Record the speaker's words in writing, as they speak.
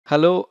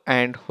Hello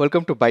and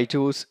welcome to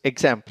BYJU'S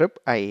Exam Prep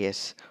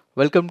IAS.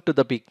 Welcome to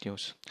the big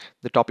news.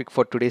 The topic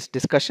for today's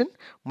discussion,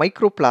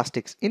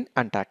 microplastics in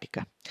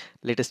Antarctica.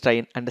 Let us try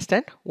and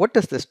understand what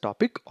is this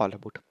topic all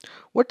about.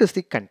 What is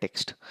the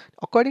context?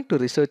 According to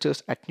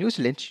researchers at New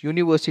Zealand's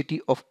University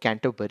of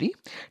Canterbury,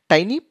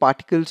 tiny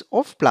particles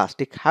of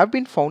plastic have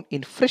been found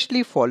in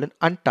freshly fallen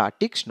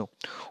Antarctic snow.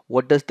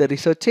 What does the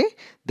research say?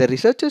 The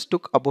researchers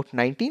took about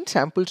 19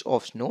 samples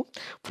of snow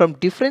from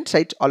different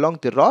sites along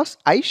the Ross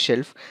Ice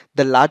Shelf,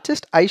 the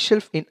largest ice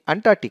shelf in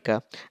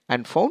Antarctica,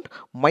 and found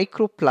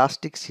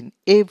microplastics in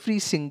every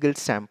single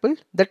sample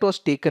that was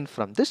taken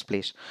from this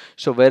place.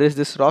 So where is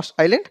this Ross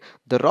Island?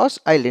 The Ross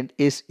Island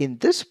is in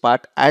this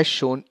part as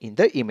shown in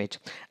the image.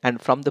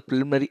 And from the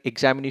preliminary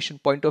examination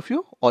point of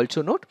view,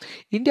 also note,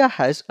 India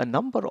has a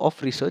number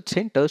of research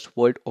centers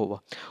world over.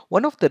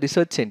 One of the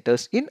research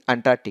centers in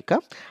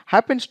Antarctica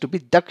happens to be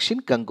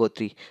Dakshin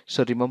Gangotri.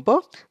 So remember,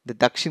 the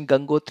Dakshin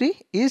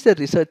Gangotri is the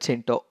research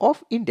center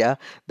of India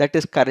that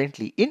is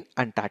currently in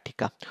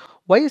Antarctica.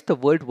 Why is the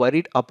world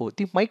worried about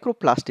the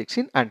microplastics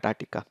in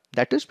Antarctica?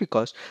 That is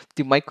because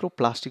the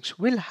microplastics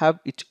will have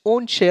its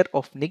own share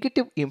of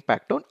negative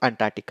impact on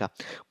Antarctica.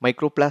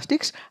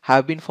 Microplastics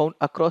have been found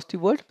across the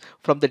world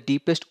from the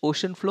deepest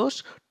ocean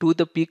floors to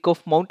the peak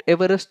of Mount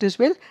Everest as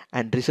well,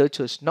 and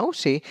researchers now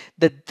say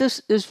that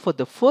this is for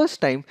the first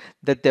time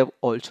that they've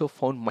also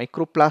found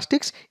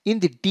microplastics in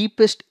the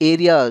deepest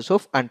areas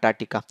of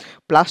Antarctica.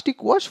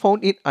 Plastic was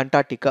found in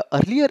Antarctica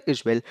earlier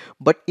as well,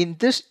 but in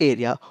this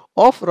area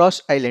of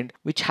Ross Island,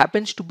 which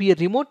happens to be a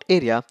remote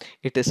area,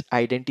 it is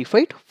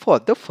identified for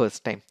the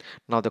first time.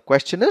 Now the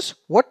question is,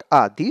 what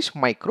are these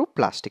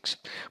microplastics?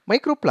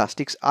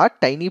 Microplastics are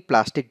tiny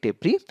plastic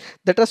debris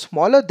that are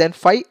smaller than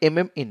 5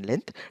 mm in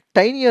length,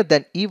 tinier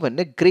than even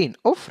a grain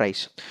of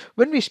rice.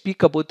 When we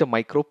speak about the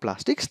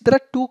microplastics, there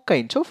are two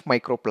kinds of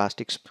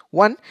microplastics.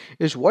 One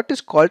is what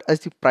is called as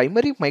the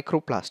primary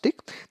microplastic.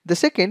 The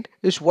second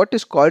is what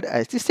is called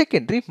as the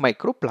secondary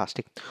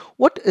microplastic.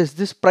 What is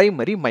this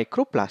primary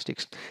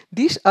microplastics?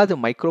 These are the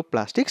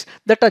microplastics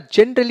that are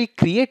generally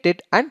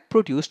created and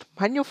produced,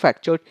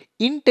 manufactured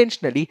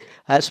intentionally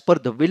as per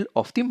the will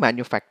of the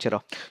manufacturer.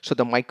 So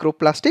the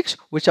microplastics,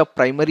 which are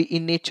primary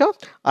in nature,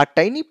 are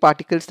tiny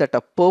particles that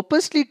are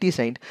purposely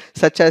designed,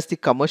 such as the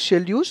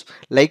commercial use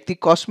like the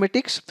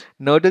cosmetics,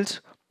 noodles,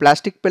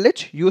 plastic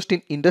pellets used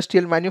in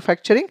industrial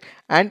manufacturing,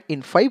 and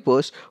in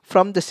fibers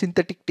from the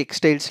synthetic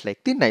textiles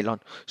like the nylon.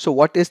 So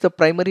what is the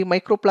primary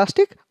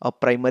microplastic? A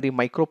primary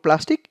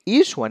microplastic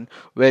is one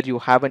where you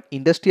have an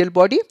industrial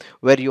body,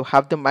 where you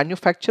have the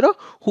manufacturer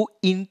who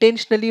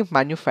intentionally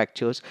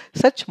manufactures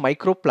such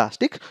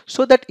microplastics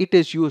so that it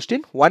is used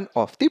in one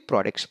of the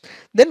products.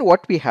 Then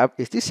what we have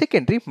is the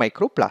secondary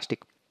microplastic.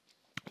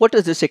 What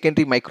is the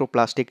secondary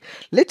microplastic?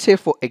 Let's say,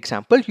 for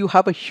example, you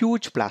have a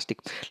huge plastic.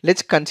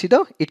 Let's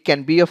consider it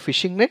can be a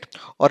fishing net,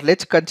 or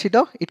let's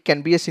consider it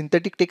can be a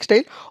synthetic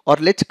textile, or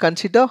let's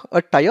consider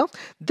a tire.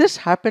 This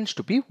happens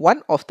to be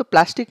one of the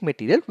plastic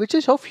material which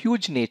is of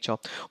huge nature.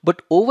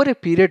 But over a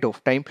period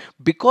of time,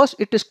 because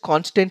it is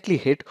constantly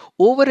hit,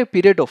 over a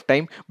period of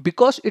time,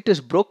 because it is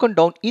broken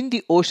down in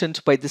the oceans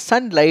by the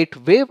sunlight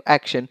wave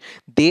action,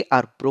 they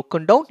are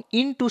broken down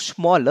into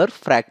smaller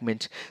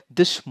fragments.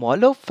 The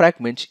smaller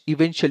fragments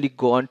eventually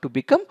go on to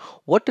become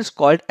what is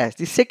called as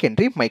the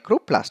secondary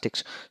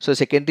microplastics. So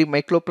secondary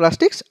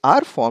microplastics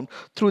are formed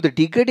through the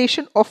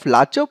degradation of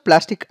larger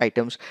plastic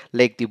items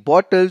like the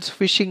bottles,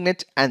 fishing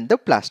nets, and the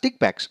plastic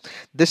bags.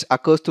 This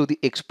occurs through the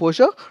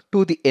exposure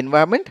to the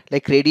environment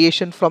like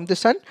radiation from the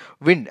sun,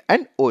 wind,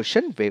 and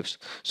ocean waves.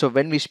 So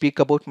when we speak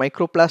about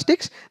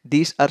microplastics,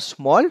 these are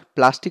small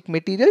plastic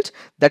materials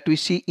that we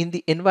see in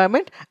the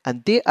environment,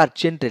 and they are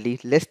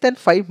generally less than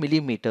 5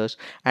 millimeters,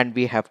 and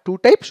we have two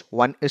types.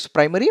 One is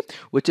primary,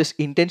 which is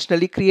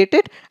intentionally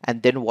created,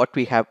 and then what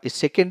we have is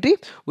secondary,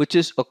 which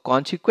is a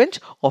consequence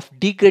of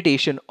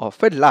degradation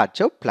of a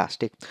larger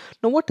plastic.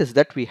 Now what is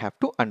that we have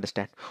to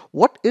understand?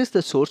 What is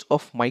the source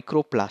of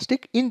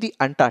microplastic in the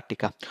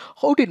Antarctica?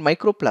 How did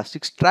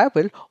microplastics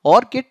travel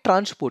or get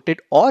transported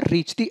or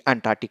reach the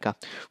Antarctica?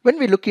 When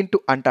we look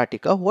into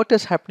Antarctica, what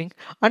is happening?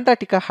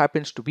 Antarctica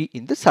happens to be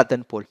in the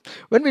southern pole.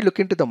 When we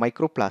look into the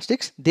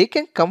microplastics, they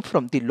can come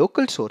from the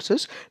local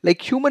sources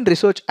like human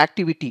research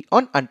activity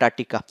on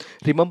Antarctica.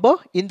 Remember,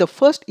 in the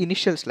first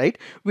initial slide,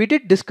 we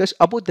did discuss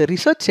about the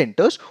research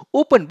centers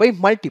opened by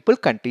multiple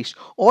countries.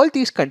 All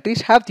these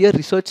countries have their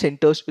research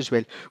centers as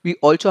well. We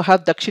also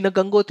have Dakshina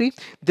Gangotri.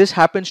 This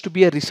happens to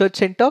be a research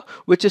center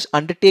which is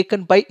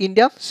undertaken by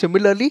India.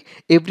 Similarly,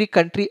 every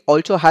country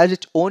also has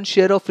its own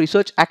share of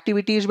research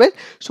activity as well.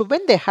 So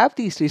when they have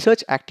these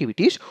research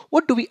activities,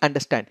 what do we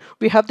understand?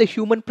 We have the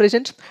human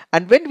presence,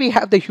 and when we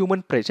have the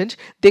human presence,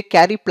 they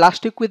carry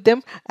plastic with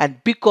them,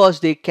 and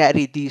because they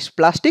carry these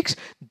plastics,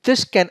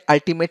 this can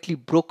ultimately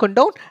broken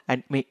down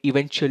and may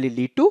eventually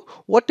lead to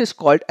what is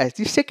called as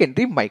the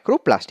secondary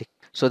microplastic.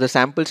 So the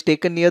samples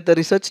taken near the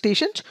research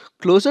stations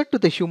closer to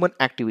the human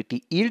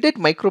activity yielded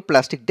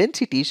microplastic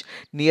densities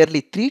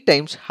nearly 3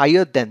 times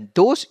higher than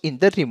those in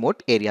the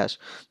remote areas.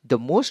 The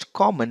most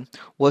common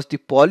was the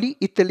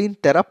polyethylene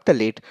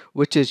terephthalate,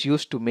 which is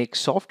used to make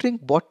soft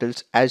drink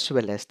bottles as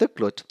well as the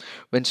clothes.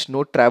 When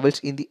snow travels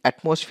in the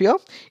atmosphere,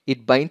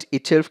 it binds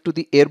itself to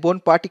the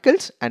airborne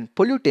particles and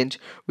pollutants,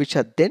 which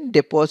are then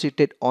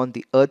deposited on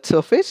the Earth's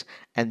surface,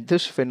 and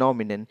this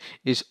phenomenon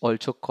is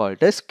also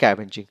called as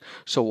scavenging.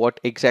 So what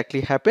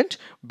exactly happens?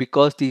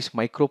 Because these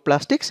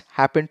microplastics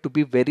happen to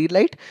be very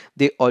light,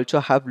 they also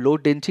have low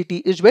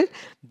density as well.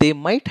 They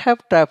might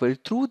have traveled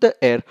through the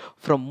air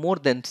from more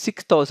than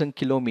 6,000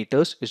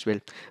 kilometers as well.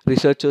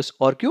 Researchers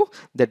argue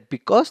that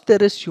because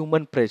there is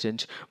human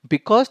presence,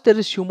 because there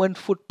is human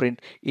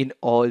footprint in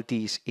all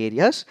these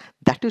areas,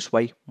 that is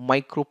why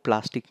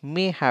microplastic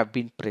may have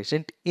been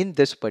present in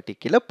this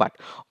particular part.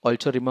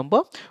 Also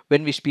remember,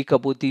 when we speak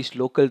about these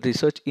local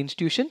research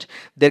institutions,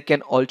 there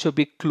can also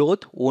be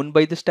cloth owned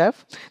by the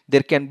staff.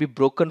 There can be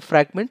broken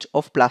fragments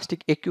of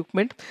plastic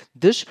equipment.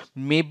 This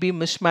may be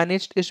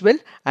mismanaged as well,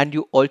 and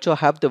you also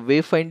have the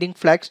wayfinding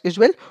flags as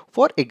well.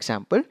 For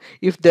example,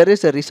 if there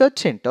is a research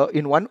center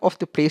in one of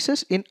the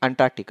places in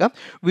Antarctica,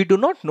 we do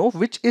not know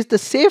which is the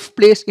safe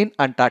place in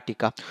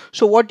Antarctica.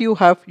 So what you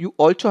have? You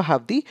also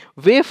have the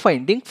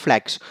wayfinding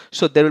flags.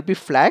 So there will be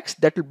flags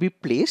that will be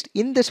placed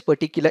in this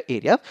particular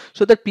area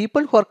so that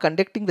people who are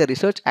conducting the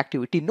research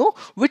activity know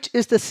which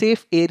is the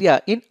safe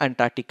area in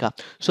Antarctica.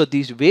 So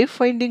these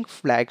wayfinding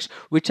flags,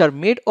 which are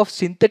made of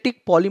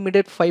synthetic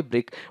polyimide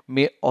fabric,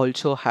 may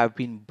also have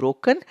been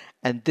broken,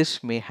 and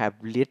this may have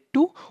led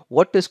to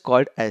what is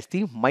called as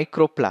the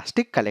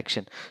microplastic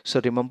collection. So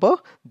remember,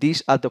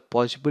 these are the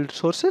possible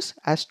sources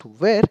as to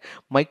where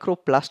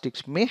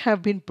microplastics may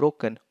have been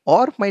broken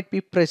or might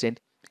be present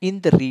in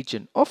the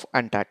region of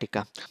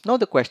Antarctica. Now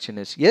the question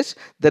is, yes,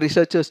 the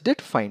researchers did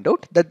find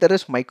out that there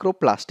is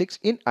microplastics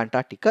in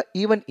Antarctica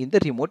even in the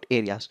remote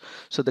areas.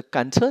 So the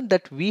concern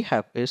that we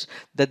have is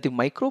that the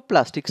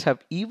microplastics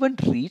have even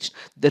reached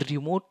the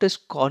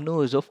remotest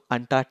corners of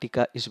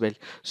Antarctica as well.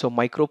 So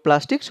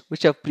microplastics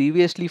which have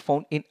previously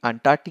found in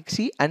Antarctic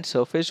Sea and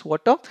surface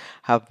water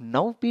have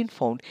now been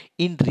found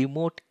in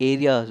remote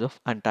areas of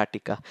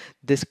Antarctica.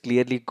 This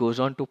clearly goes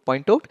on to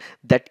point out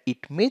that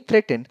it may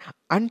threaten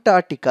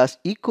Antarctica's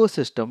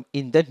ecosystem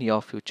in the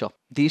near future.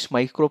 These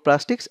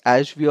microplastics,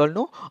 as we all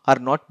know, are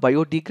not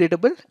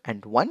biodegradable,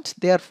 and once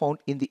they are found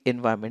in the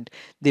environment,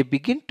 they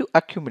begin to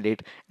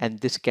accumulate, and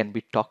this can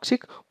be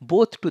toxic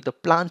both to the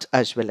plants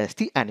as well as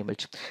the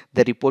animals.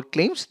 The report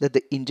claims that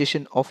the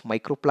ingestion of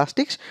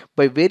microplastics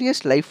by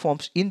various life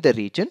forms in the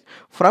region,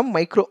 from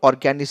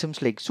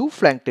microorganisms like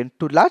zooplankton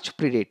to large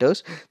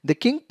predators, the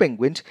king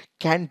penguins,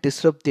 can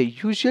disrupt their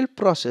usual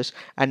process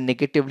and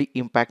negatively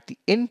impact the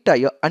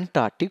entire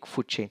Antarctic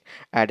food chain.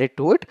 Added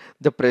to it,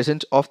 the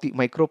presence of the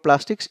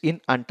microplastics in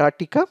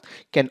Antarctica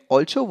can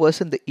also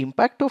worsen the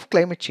impact of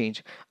climate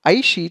change.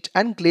 Ice sheets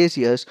and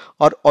glaciers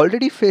are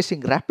already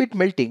facing rapid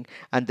melting,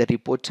 and the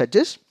report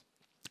suggests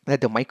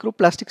that the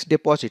microplastics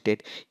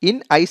deposited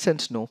in ice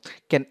and snow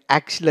can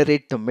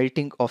accelerate the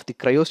melting of the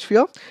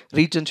cryosphere,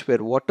 regions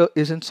where water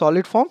is in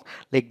solid form,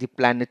 like the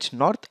planet's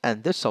north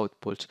and the south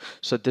poles.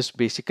 So this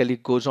basically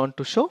goes on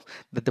to show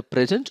that the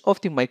presence of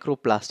the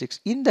microplastics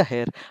in the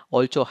air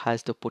also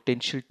has the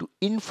potential to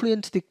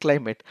influence the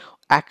climate,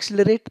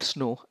 accelerate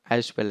snow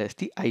as well as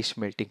the ice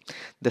melting.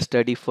 The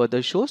study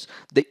further shows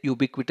the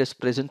ubiquitous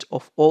presence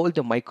of all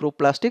the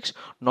microplastics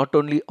not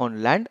only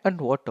on land and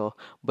water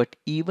but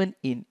even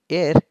in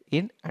air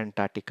in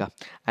Antarctica.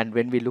 And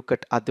when we look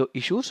at other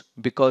issues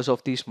because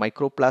of these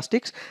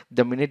microplastics,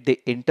 the minute they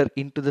enter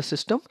into the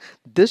system,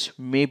 this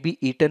may be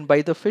eaten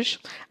by the fish,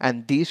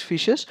 and these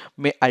fishes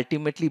may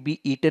ultimately be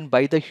eaten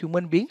by the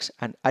human beings,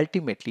 and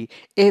ultimately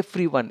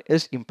everyone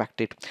is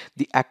impacted.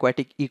 The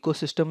aquatic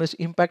ecosystem is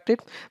impacted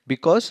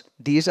because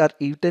these are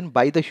eaten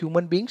by the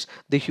human beings.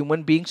 The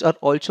human beings are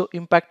also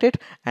impacted,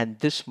 and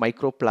this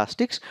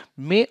microplastics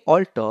may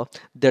alter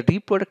the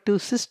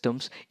reproductive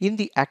systems in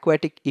the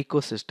aquatic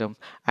ecosystem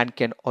and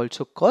can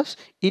also cause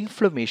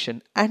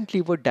inflammation and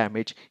liver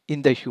damage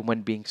in the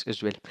human beings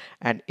as well.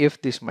 And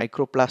if these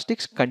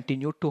microplastics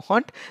continue to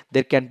haunt,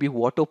 there can be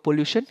water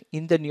pollution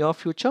in the near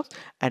future,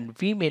 and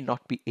we may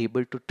not be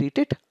able to treat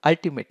it,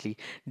 ultimately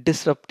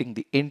disrupting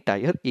the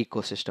entire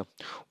ecosystem.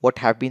 What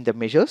have been the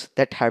measures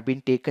that have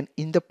been taken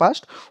in the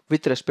past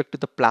with respect to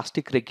the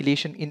plastic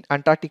regulation in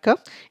Antarctica?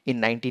 In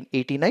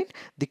 1989,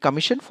 the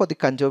Commission for the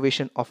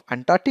Conservation of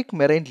Antarctic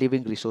Marine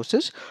Living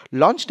Resources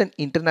launched an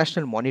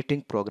international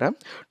monitoring program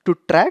to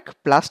track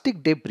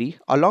plastic debris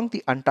along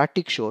the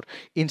Antarctic shore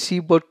in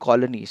seabird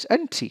colonies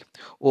and sea.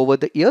 Over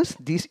the years,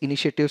 these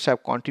initiatives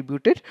have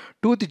contributed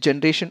to the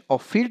generation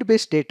of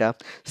field-based data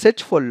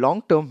sets for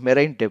long-term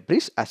marine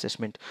debris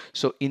assessment.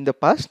 So in the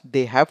past,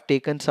 they have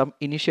taken some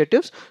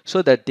initiatives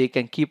so that they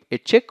can keep a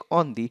check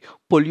on the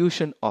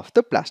pollution of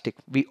the plastic.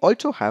 We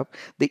also have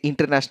the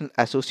International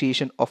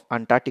Association of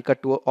Antarctica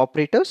Tour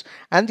Operators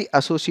and the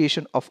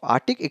Association of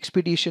Arctic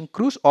Expedition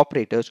Cruise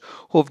Operators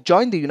who have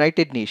joined the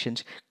United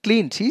Nations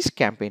Clean Seas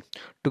campaign.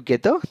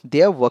 Together,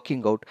 they are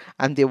working out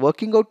and they're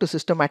working out to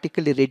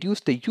systematically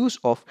reduce the use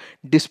of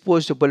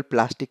disposable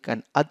plastic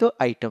and other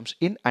items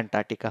in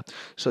Antarctica.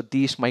 So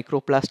these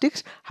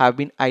microplastics have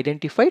been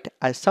identified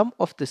as some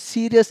of the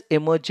serious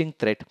emerging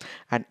threat,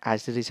 and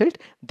as a result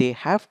they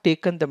have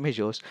taken the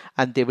measures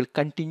and they will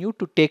continue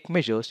to take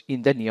measures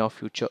in the near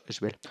future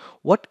as well.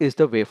 What is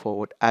the way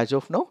forward? As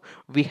of now,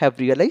 we have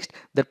realized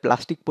that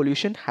plastic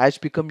pollution has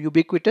become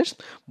ubiquitous,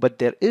 but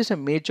there is a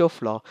major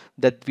flaw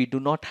that we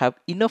do not have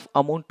enough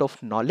amount of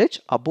knowledge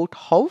about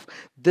how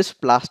this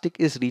plastic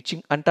is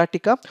reaching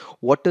Antarctica,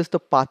 what is the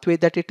pathway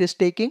that it is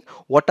taking,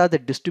 what are the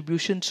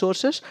distribution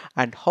sources,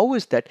 and how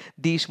is that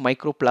these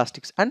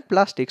microplastics and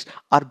plastics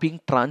are being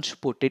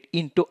transported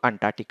into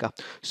Antarctica.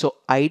 So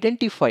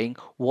identifying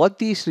what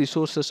these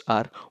resources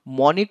are,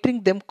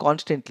 monitoring them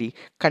constantly,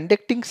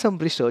 conducting some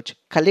research,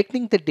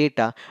 collecting the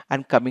data,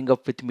 and coming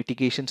up with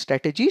mitigation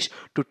strategies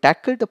to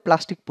tackle the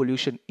plastic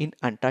pollution in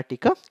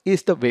Antarctica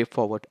is the way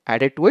forward.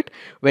 Added to it,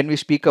 when we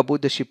speak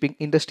about the shipping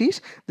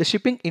industries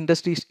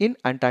in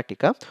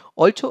Antarctica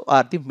also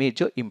are the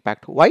major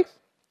impact. Why?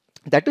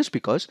 That is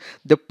because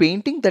the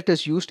painting that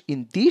is used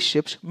in these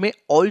ships may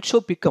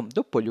also become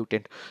the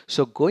pollutant.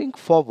 So going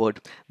forward,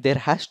 there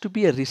has to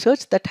be a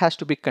research that has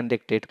to be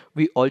conducted.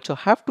 We also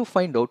have to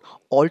find out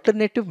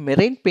alternative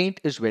marine paint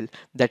as well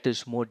that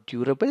is more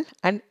durable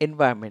and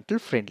environmental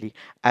friendly.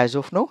 As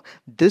of now,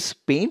 this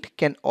paint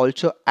can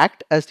also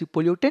act as the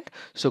pollutant.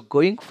 So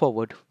going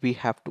forward, we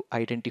have to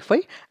identify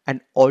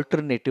an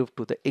alternative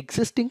to the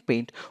existing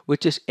paint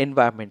which is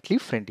environmentally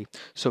friendly.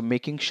 So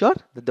making sure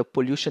that the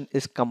pollution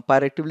is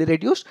comparatively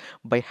reduced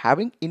by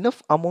having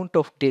enough amount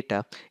of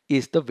data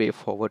is the way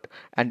forward.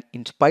 And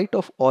in spite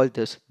of all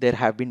this, there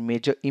have been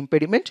major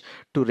impediments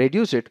to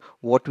reduce it.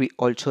 What we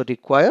also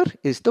require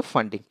is the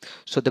funding.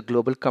 So the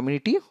global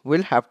community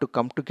will have to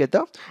come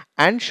together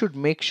and should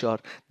make sure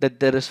that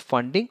there is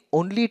funding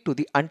only to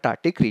the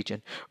Antarctic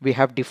region. We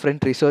have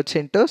different research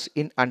centers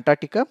in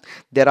Antarctica.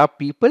 There are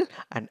people,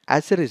 and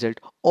as a result,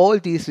 all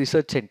these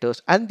research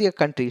centers and their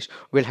countries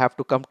will have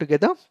to come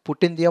together,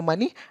 put in their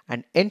money,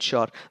 and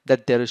ensure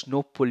that there is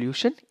no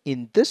pollution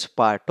in this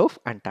part of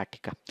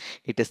Antarctica.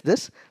 It is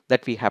this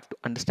that we have to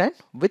understand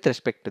with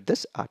respect to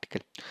this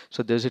article.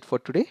 So this is it for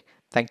today.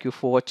 Thank you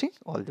for watching.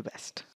 All the best.